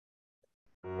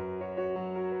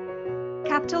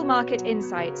Capital Market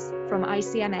Insights from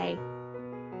ICMA.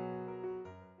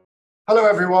 Hello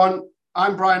everyone,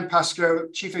 I'm Bryan Pascoe,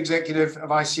 Chief Executive of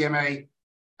ICMA,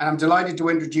 and I'm delighted to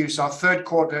introduce our third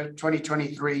quarter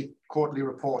 2023 quarterly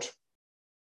report.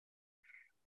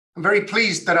 I'm very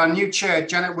pleased that our new chair,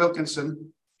 Janet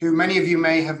Wilkinson, who many of you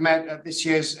may have met at this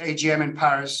year's AGM in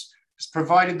Paris, has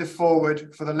provided the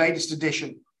foreword for the latest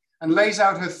edition and lays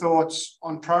out her thoughts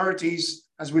on priorities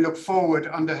as we look forward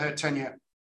under her tenure.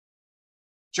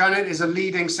 Janet is a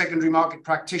leading secondary market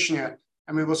practitioner,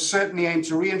 and we will certainly aim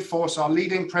to reinforce our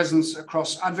leading presence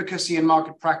across advocacy and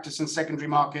market practice in secondary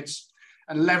markets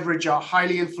and leverage our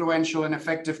highly influential and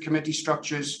effective committee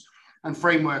structures and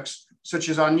frameworks, such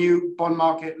as our new bond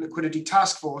market liquidity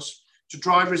task force, to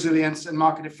drive resilience and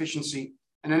market efficiency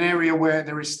in an area where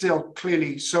there is still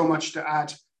clearly so much to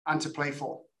add and to play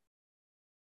for.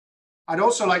 I'd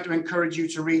also like to encourage you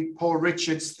to read Paul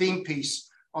Richards' theme piece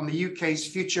on the UK's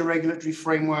future regulatory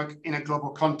framework in a global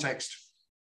context.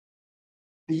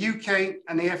 The UK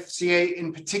and the FCA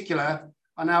in particular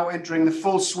are now entering the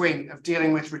full swing of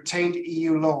dealing with retained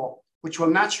EU law, which will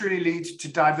naturally lead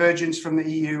to divergence from the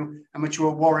EU and which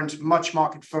will warrant much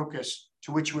market focus,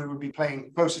 to which we will be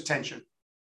paying close attention.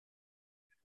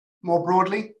 More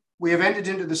broadly, we have entered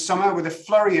into the summer with a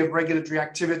flurry of regulatory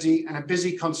activity and a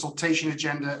busy consultation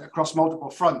agenda across multiple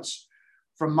fronts,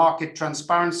 from market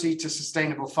transparency to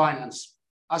sustainable finance,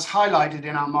 as highlighted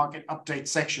in our market update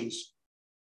sections.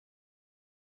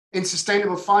 In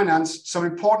sustainable finance, some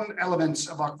important elements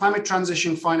of our Climate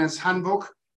Transition Finance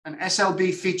Handbook and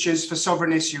SLB features for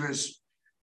sovereign issuers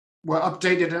were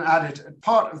updated and added as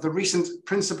part of the recent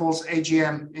Principles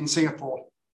AGM in Singapore.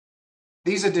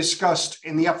 These are discussed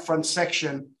in the upfront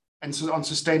section and on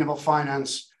sustainable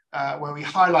finance, where we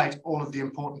highlight all of the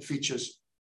important features.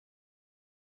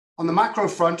 On the macro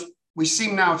front, we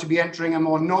seem now to be entering a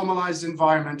more normalized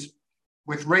environment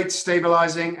with rates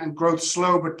stabilizing and growth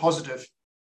slow but positive,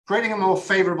 creating a more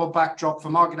favorable backdrop for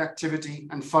market activity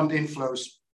and fund inflows.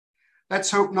 Let's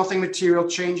hope nothing material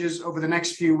changes over the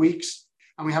next few weeks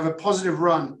and we have a positive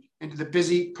run into the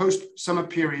busy post-summer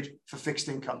period for fixed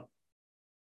income.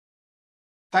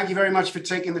 Thank you very much for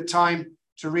taking the time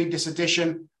to read this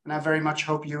edition, and I very much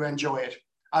hope you enjoy it.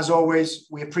 As always,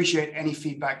 we appreciate any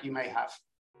feedback you may have.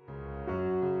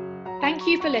 Thank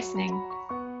you for listening.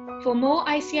 For more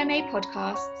ICMA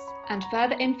podcasts and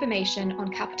further information on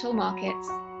capital markets,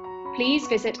 please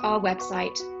visit our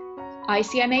website,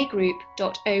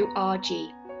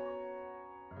 icmagroup.org.